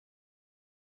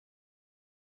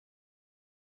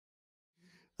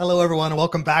Hello, everyone, and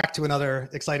welcome back to another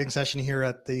exciting session here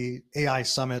at the AI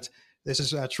Summit. This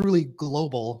is a truly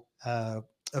global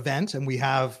event, and we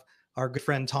have our good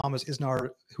friend Thomas Isnard,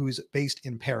 who's based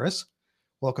in Paris.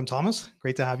 Welcome, Thomas.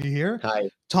 Great to have you here. Hi.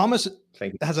 Thomas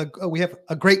Thank you. we have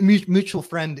a great mutual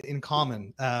friend in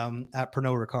common at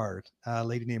Pernod Ricard, a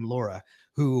lady named Laura,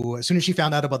 who, as soon as she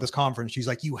found out about this conference, she's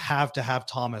like, "You have to have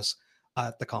Thomas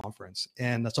at the conference."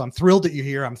 And so I'm thrilled that you're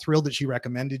here. I'm thrilled that she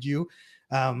recommended you.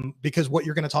 Because what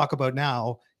you're going to talk about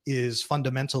now is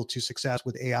fundamental to success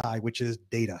with AI, which is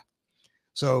data.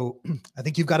 So I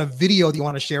think you've got a video that you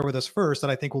want to share with us first that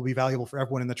I think will be valuable for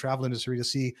everyone in the travel industry to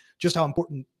see just how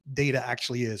important data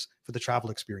actually is for the travel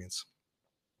experience.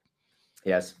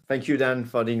 Yes, thank you, Dan,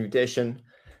 for the invitation.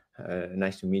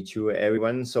 Nice to meet you,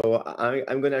 everyone. So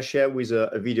I'm going to share with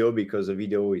a video because a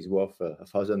video is worth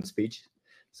 1,000 speech.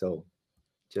 So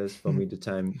just for me the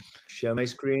time, share my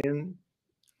screen.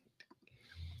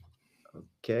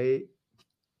 Okay,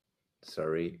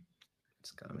 sorry,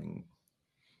 it's coming.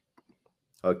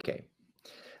 Okay,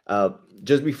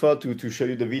 just before to show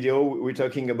you the video, we're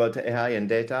talking about AI and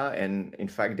data, and in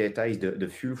fact, data is the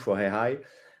fuel for AI.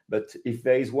 But if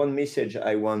there is one message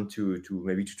I want to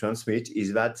maybe transmit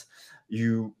is that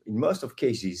in most of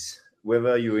cases,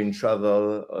 whether you're in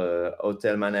travel,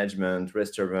 hotel management,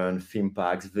 restaurant, theme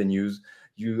parks, venues,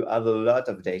 you have a lot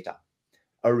of data.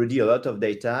 Already a lot of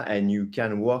data, and you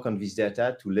can work on this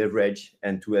data to leverage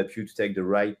and to help you to take the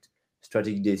right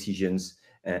strategic decisions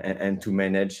and to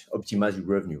optimize your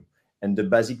revenue. And the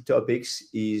basic topics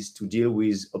is to deal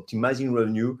with optimizing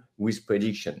revenue with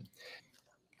prediction.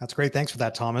 That's great. Thanks for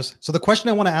that, Thomas. So the question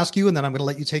I want to ask you, and then I'm going to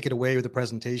let you take it away with the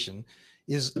presentation,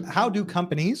 is how do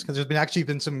companies, because there's actually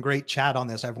been some great chat on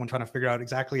this, everyone trying to figure out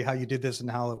exactly how you did this and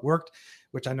how it worked,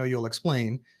 which I know you'll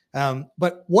explain.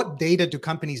 But what data do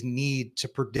companies need to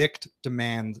predict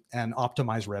demand and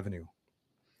optimize revenue?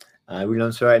 I will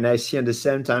answer, and I see at the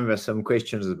same time there's some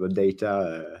questions about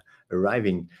data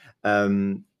arriving.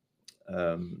 To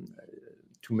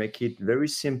make it very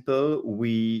simple,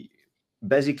 we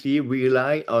basically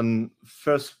rely on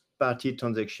first-party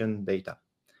transaction data.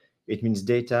 It means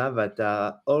data that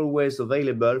are always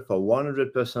available for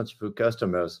 100% of your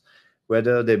customers,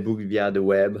 whether they book via the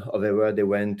web or whether they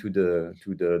went to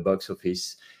the box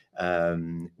office.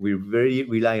 We very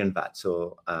rely on that.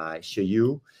 So I show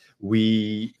you,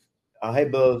 we are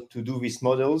able to do these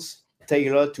models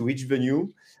tailored to each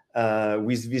venue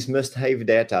with this must-have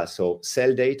data. So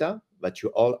sell data that you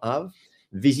all have,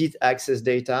 visit access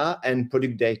data, and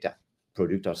product data,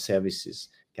 product or services,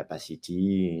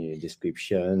 capacity,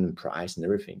 description, price, and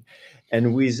everything.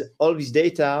 And with all this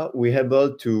data, we're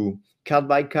able to cart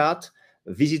by cart,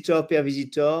 visitor per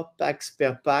visitor, packs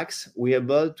per packs, we're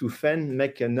able to then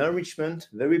make an enrichment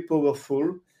very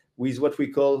powerful with what we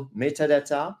call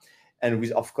metadata, and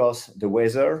with, of course, the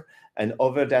weather and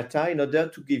other data in order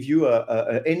to give you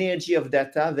an energy of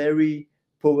data very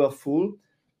powerful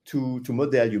to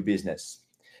model your business.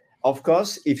 Of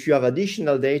course, if you have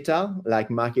additional data like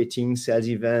marketing, sales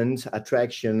events,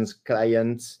 attractions,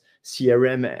 clients,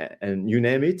 CRM, and you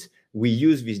name it, we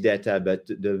use this data. But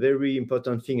the very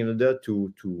important thing in order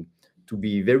to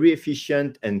be very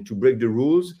efficient and to break the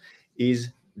rules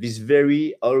is this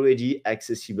very already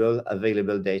accessible,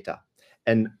 available data.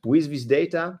 And with this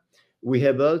data, we're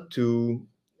able to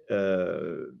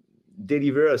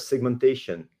deliver a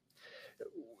segmentation.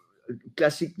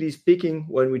 Classically speaking,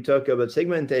 when we talk about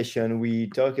segmentation, we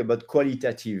talk about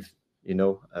qualitative,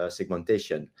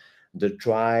 segmentation. The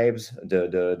tribes,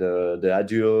 the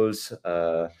adults,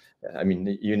 I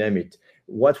mean, you name it.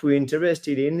 What we're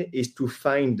interested in is to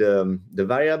find the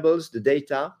variables, the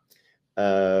data,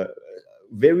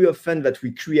 very often that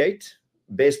we create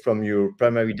based from your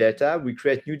primary data. We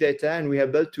create new data, and we're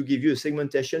able to give you a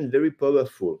segmentation very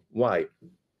powerful. Why?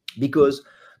 Because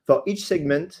for each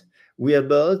segment, we are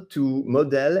able to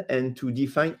model and to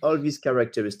define all these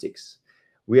characteristics.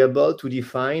 We are able to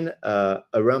define a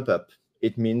ramp-up.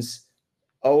 It means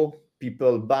how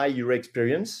people buy your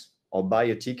experience or buy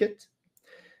a ticket,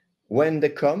 when they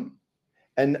come,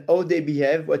 and how they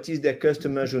behave, what is their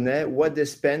customer journey, what they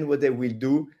spend, what they will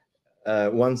do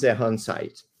once they're on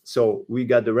site. So we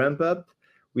got the ramp-up.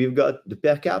 We've got the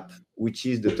per cap, which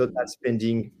is the total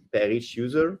spending per each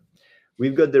user.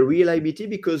 We've got the reliability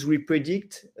because we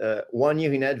predict 1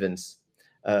 year in advance.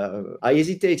 I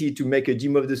hesitated to make a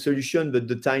demo of the solution, but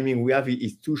the timing we have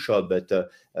is too short. But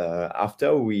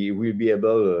after, we will be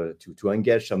able to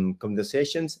engage some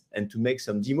conversations and to make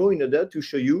some demo in order to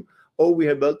show you how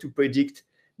we're able to predict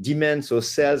demand, so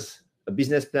sales, a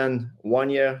business plan 1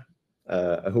 year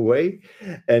away,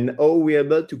 and how we're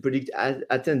able to predict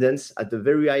attendance at a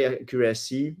very high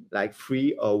accuracy, like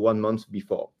 3 or 1 month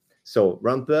before. So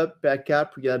ramp up, per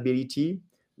cap, reliability,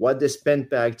 what they spend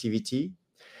per activity.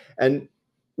 And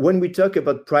when we talk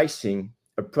about pricing,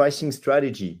 a pricing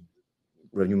strategy,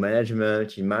 revenue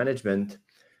management, in management,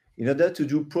 in order to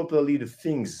do properly the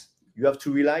things, you have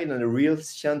to rely on a real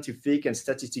scientific and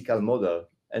statistical model.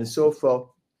 And so for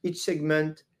each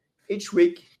segment, each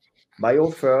week, by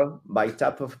offer, by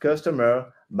type of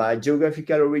customer, by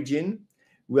geographical origin,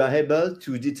 we are able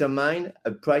to determine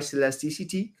a price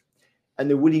elasticity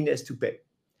and a willingness to pay.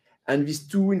 And these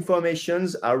two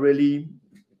informations are really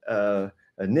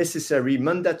necessary,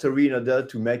 mandatory in order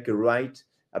to make a right,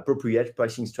 appropriate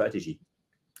pricing strategy.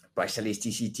 Price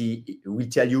elasticity will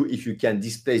tell you if you can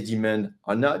displace demand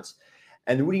or not.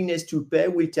 And willingness to pay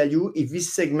will tell you if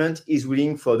this segment is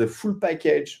willing for the full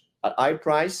package at high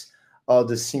price or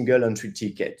the single entry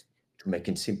ticket, to make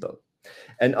it simple.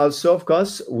 And also, of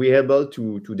course, we're able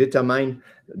to determine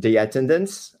the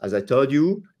attendance, as I told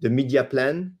you, the media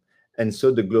plan, and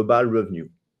so the global revenue.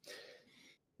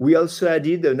 We also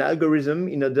added an algorithm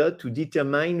in order to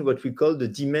determine what we call the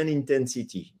demand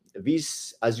intensity.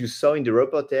 This, as you saw in the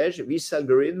reportage, this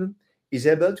algorithm is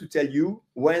able to tell you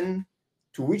when,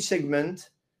 to which segment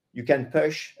you can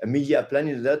push a media plan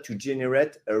in order to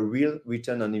generate a real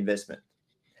return on investment.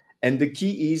 And the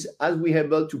key is, as we're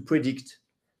able to predict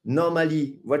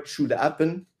normally what should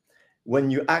happen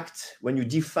when you act, when you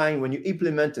define, when you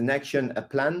implement an action, a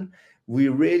plan,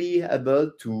 we're really able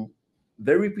to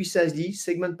very precisely,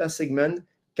 segment per segment,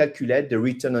 calculate the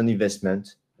return on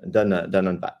investment done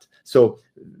on that. So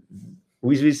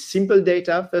with this simple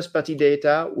data, first-party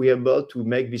data, we're able to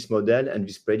make this model and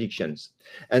these predictions.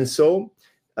 And so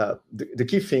the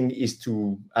key thing is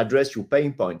to address your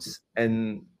pain points.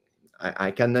 And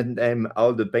I cannot name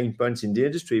all the pain points in the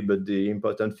industry, but the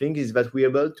important thing is that we're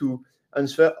able to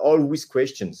answer all these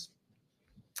questions.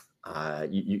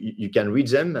 You can read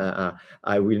them.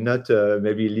 I will not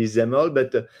maybe list them all,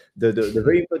 but the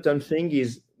very important thing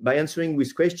is by answering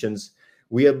these questions,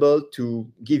 we're able to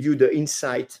give you the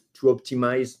insight to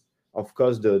optimize, of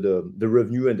course, the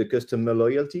revenue and the customer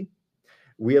loyalty.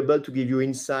 We're able to give you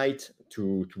insight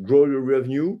to grow your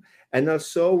revenue, and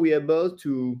also we're able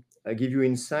to give you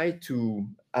insight to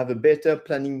have a better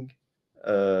planning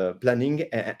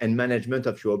and management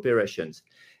of your operations.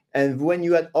 And when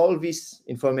you add all this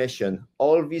information,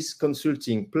 all this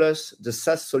consulting, plus the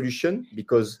SaaS solution,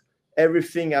 because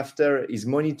everything after is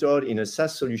monitored in a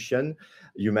SaaS solution,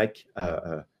 you make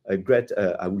a great,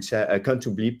 I would say, a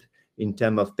quantum leap in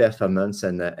terms of performance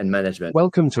and management.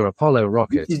 Welcome to Apollo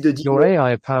Rocket, your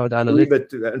AI-powered analytics.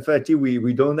 But unfortunately,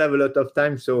 we don't have a lot of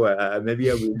time, so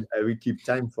maybe I will keep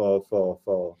time for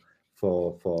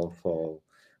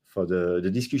the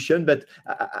discussion. But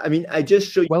I mean, I just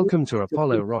show you. Welcome to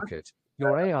Apollo Rocket,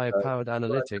 your AI-powered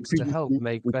analytics to help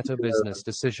make better business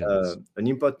decisions.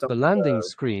 The landing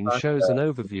screen shows an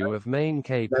overview of main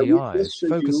KPIs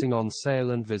focusing on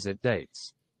sale and visit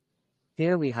dates.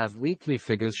 Here we have weekly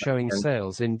figures showing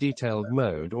sales in detailed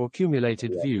mode or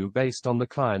cumulated view based on the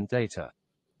client data.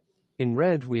 In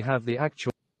red, we have the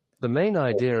main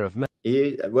idea of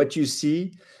what you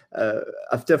see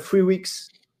after 3 weeks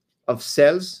of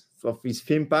sales of this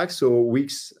theme park. So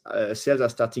weeks sales are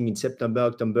starting in September,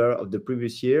 October of the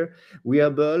previous year. We are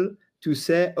able to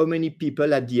say how many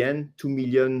people at the end, 2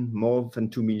 million, more than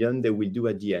 2 million, they will do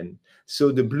at the end.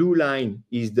 So the blue line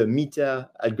is the meter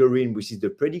algorithm, which is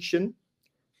the prediction,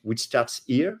 which starts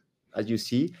here, as you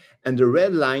see, and the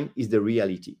red line is the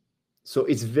reality. So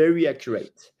it's very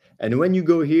accurate. And when you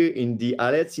go here in the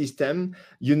alert system,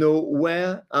 you know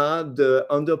where are the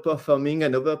underperforming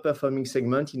and overperforming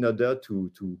segments in order to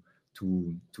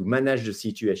manage the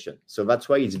situation. So that's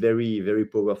why it's very, very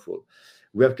powerful.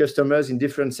 We have customers in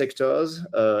different sectors,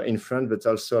 in France, but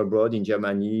also abroad, in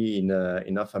Germany, in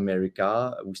North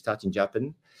America. We start in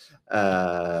Japan.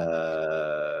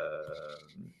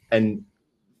 And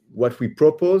what we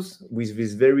propose with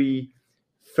this very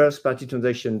first-party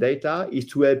transaction data is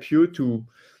to help you to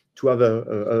have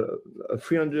a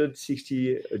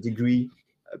 360-degree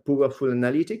powerful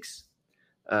analytics,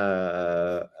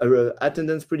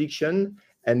 attendance prediction,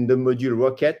 and the module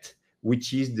Rocket,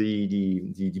 which is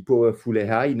the powerful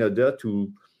AI in order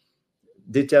to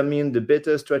determine the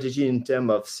better strategy in terms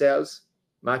of sales,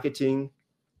 marketing,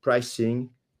 pricing,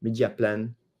 media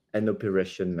plan, and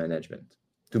operation management,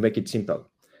 to make it simple.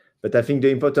 But I think the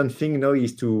important thing now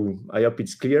is to, I hope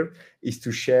it's clear, is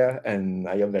to share, and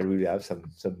I hope I will have some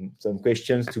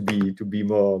questions to be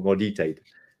more detailed.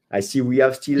 I see we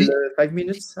have still 5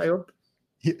 minutes, I hope.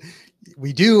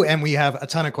 We do, and we have a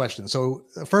ton of questions. So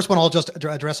the first one I'll just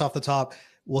address off the top.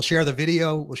 We'll share the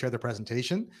video, we'll share the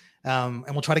presentation, and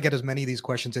we'll try to get as many of these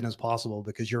questions in as possible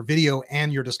because your video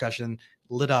and your discussion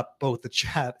lit up both the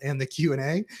chat and the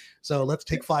Q&A. So let's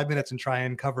take 5 minutes and try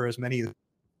and cover as many. A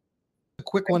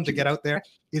quick one to get out there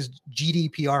is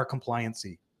GDPR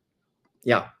compliancy.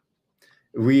 Yeah.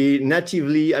 We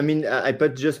natively, I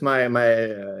put just my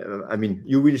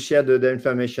you will share the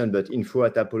information, but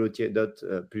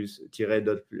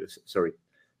info@apollo.plus,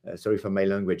 sorry for my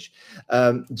language.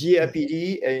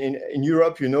 GAPD in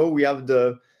Europe, we have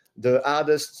the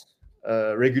hardest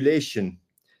regulation,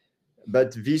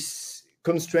 but this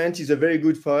constraint is a very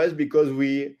good for us because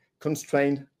we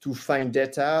constrained to find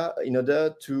data in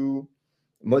order to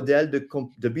model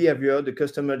the behavior, the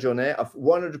customer journey of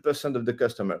 100% of the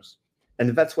customers.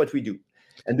 And that's what we do.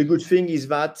 And the good thing is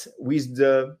that with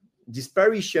the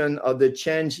disparition of the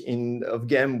change of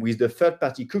game with the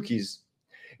third-party cookies,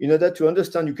 in order to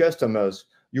understand your customers,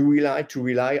 you will have to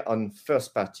rely on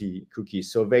first-party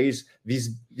cookies. So there is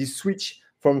this switch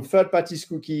from third-party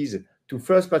cookies to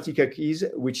first-party cookies,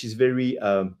 which is very,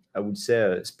 I would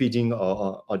say, speeding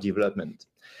our development.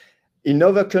 In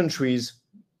other countries,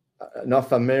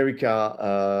 North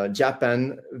America,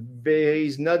 Japan, there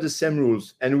is not the same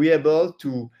rules, and we're able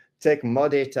to take more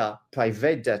data,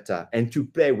 private data, and to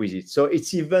play with it. So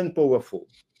it's even powerful.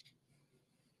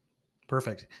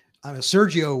 Perfect.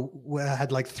 Sergio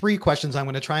had like 3 questions. I'm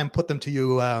going to try and put them to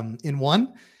you in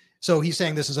one. So he's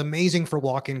saying this is amazing for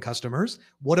walk-in customers.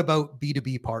 What about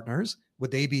B2B partners? Would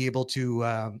they be able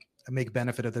to make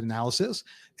benefit of the analysis?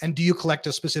 And do you collect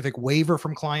a specific waiver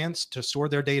from clients to store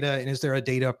their data? And is there a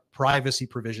data privacy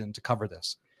provision to cover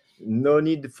this? No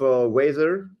need for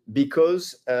waiver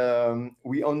because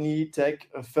we only take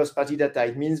first-party data.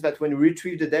 It means that when we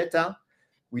retrieve the data,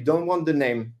 we don't want the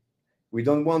name, we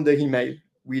don't want the email,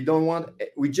 we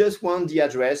just want the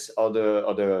address or the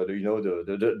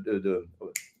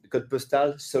code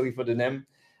postal. Sorry for the name.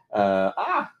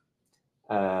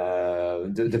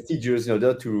 The figures in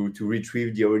order to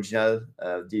retrieve the original,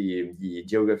 the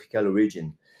geographical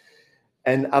origin.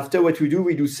 And after what we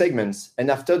do segments.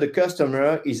 And after the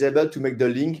customer is able to make the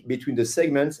link between the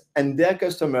segments and their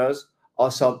customers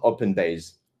or some open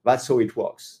base. That's how it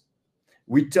works.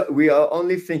 We are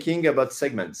only thinking about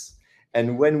segments.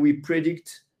 And when we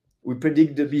predict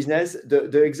the business,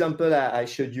 the example I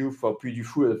showed you for Puy du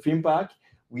Fou, the theme park,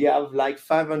 we have like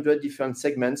 500 different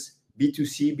segments,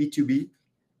 B2C, B2B,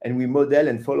 and we model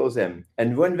and follow them.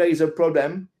 And when there is a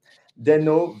problem, they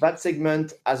know that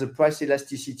segment has a price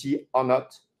elasticity or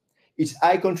not. It's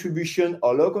high contribution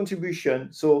or low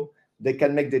contribution, so they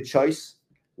can make the choice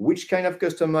which kind of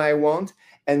customer I want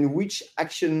and which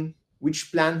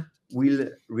plan will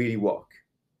really work.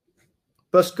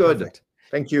 Postcode. Perfect.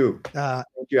 Thank you.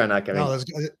 Thank you, Anna. No,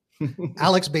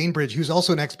 Alex Bainbridge, who's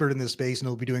also an expert in this space and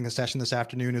will be doing a session this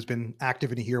afternoon, has been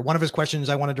active in here. One of his questions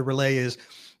I wanted to relay is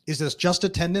this just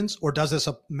attendance or does this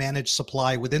manage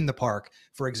supply within the park?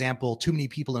 For example, too many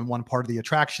people in one part of the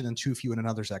attraction and too few in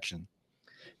another section.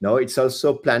 No, it's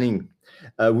also planning.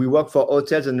 We work for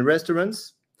hotels and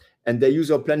restaurants, and they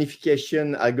use our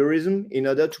planification algorithm in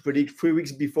order to predict 3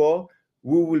 weeks before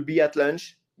who will be at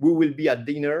lunch, who will be at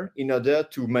dinner, in order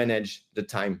to manage the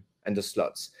time and the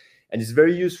slots. And it's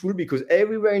very useful because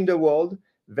everywhere in the world,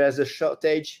 there's a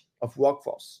shortage of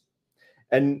workforce.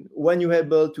 And when you're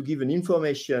able to give an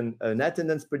information, an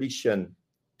attendance prediction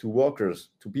to workers,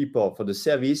 to people for the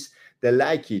service, they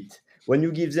like it. When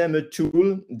you give them a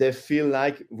tool, they feel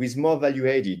like with more value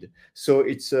added. So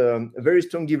it's a very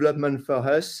strong development for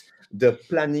us, the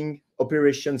planning,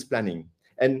 operations planning.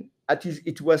 And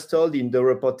it was told in the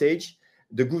reportage,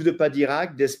 the Gouffre de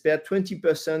Padirac, they spare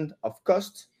 20% of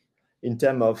cost in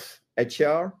terms of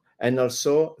HR and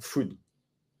also food.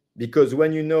 Because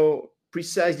when you know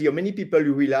precisely how many people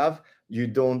you will have, you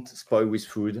don't spoil with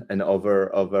food and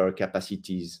over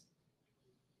capacities.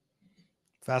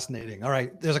 Fascinating. All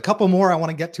right. There's a couple more I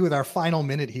want to get to with our final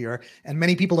minute here. And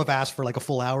many people have asked for like a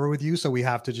full hour with you. So we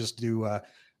have to just do a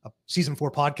season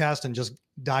 4 podcast and just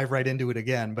dive right into it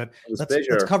again. But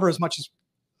let's cover as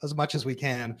much as we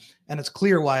can. And it's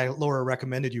clear why Laura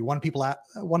recommended you. One of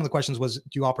the questions was,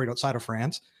 do you operate outside of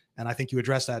France? And I think you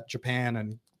addressed that. Japan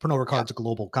and Pernod Ricard's a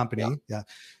global company. Yeah.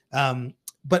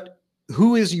 But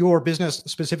who is your business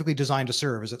specifically designed to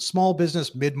serve? Is it small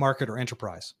business, mid-market, or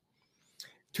enterprise?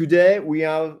 Today, we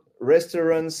have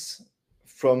restaurants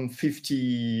from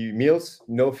 50 meals,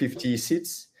 50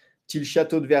 seats, till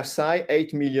Chateau de Versailles,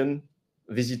 8 million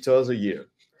visitors a year.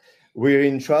 We're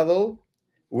in travel,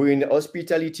 we're in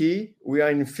hospitality, we are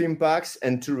in theme parks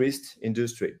and tourist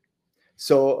industry.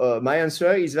 So my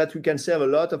answer is that we can serve a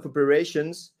lot of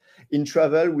operations. In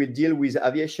travel, we deal with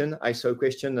aviation. I saw a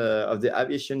question of the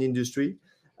aviation industry.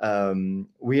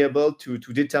 We're able to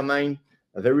determine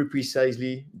very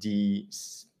precisely the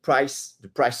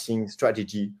pricing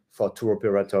strategy for tour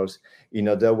operators in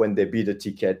order when they bid a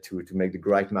ticket to make the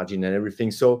right margin and everything.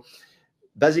 So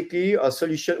basically, our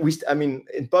solution,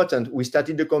 important, we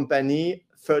started the company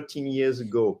 13 years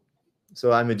ago.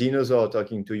 So I'm a dinosaur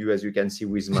talking to you, as you can see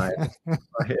with my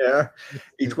hair.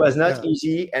 It was not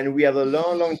easy, and we have a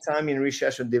long time in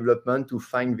research and development to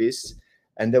find this,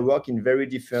 and they work in very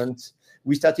different.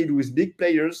 We started with big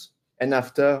players, and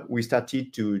after we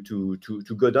started to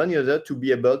go down the other to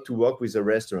be able to work with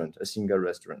a single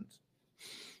restaurant.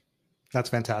 That's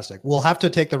fantastic. We'll have to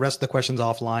take the rest of the questions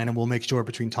offline, and we'll make sure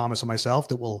between Thomas and myself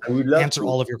that we'll answer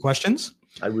all of your questions.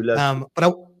 I would love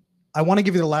but I want to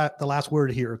give you the last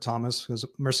word here, Thomas, because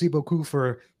merci beaucoup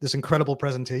for this incredible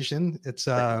presentation. It's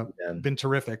been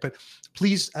terrific. But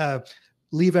please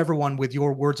leave everyone with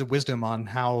your words of wisdom on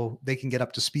how they can get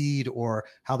up to speed or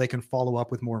how they can follow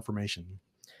up with more information.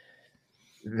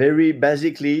 Very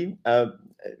basically,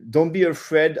 don't be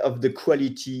afraid of the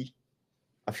quality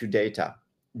of your data.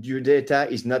 Your data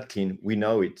is not clean. We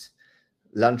know it.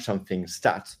 Launch something,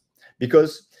 start.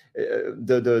 Because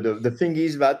the thing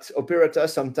is that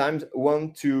operators sometimes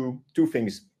want two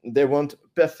things. They want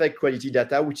perfect quality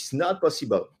data, which is not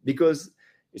possible because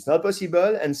it's not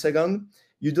possible. And second,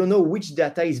 you don't know which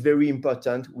data is very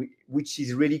important, which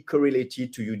is really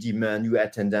correlated to your demand, your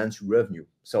attendance, your revenue.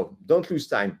 So don't lose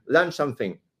time. Launch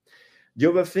something. The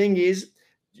other thing is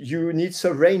you need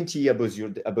sovereignty about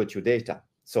your data.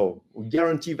 So we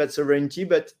guarantee that sovereignty,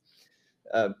 but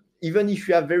even if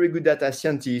you have very good data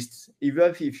scientists,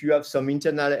 even if you have some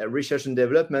internal research and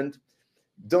development,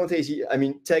 don't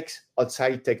hesitate. Take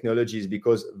outside technologies,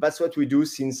 because that's what we do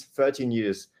since 13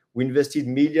 years. We invested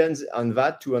millions on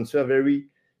that to answer very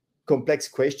complex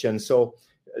questions. So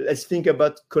let's think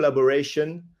about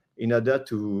collaboration in order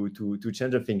to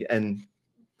change the thing. And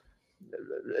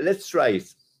let's try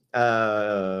it.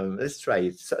 Let's try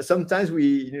it. Sometimes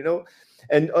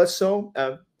and also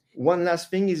one last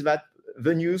thing is that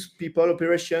venues, people,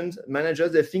 operations,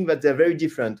 managers, they think that they're very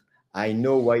different. I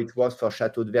know why it works for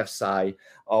Chateau de Versailles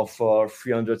or for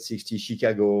 360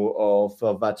 Chicago or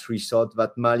for that resort,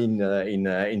 that mall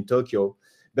in Tokyo.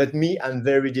 But me, I'm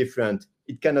very different.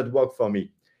 It cannot work for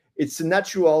me. It's a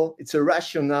natural, it's a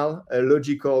rational,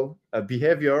 logical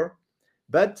behavior,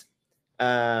 but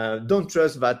don't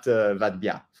trust that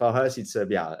BIA. For us, it's a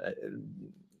BIA.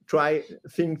 Try,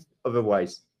 think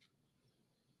otherwise.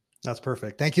 That's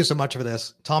perfect. Thank you so much for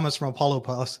this. Thomas from Apollo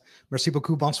Plus. Merci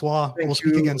beaucoup. Bonsoir. We'll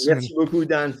speak again soon. Merci beaucoup,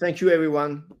 Dan. Thank you,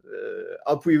 everyone.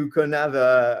 Hope we can have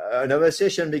another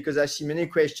session because I see many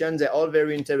questions. They're all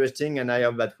very interesting, and I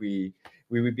hope that we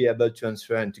will be able to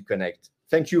answer and to connect.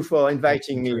 Thank you for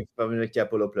inviting me for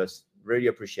Apollo Plus. Really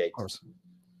appreciate it. Of course.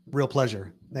 Real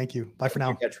pleasure. Thank you. Bye for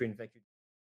now. Catherine. Thank you.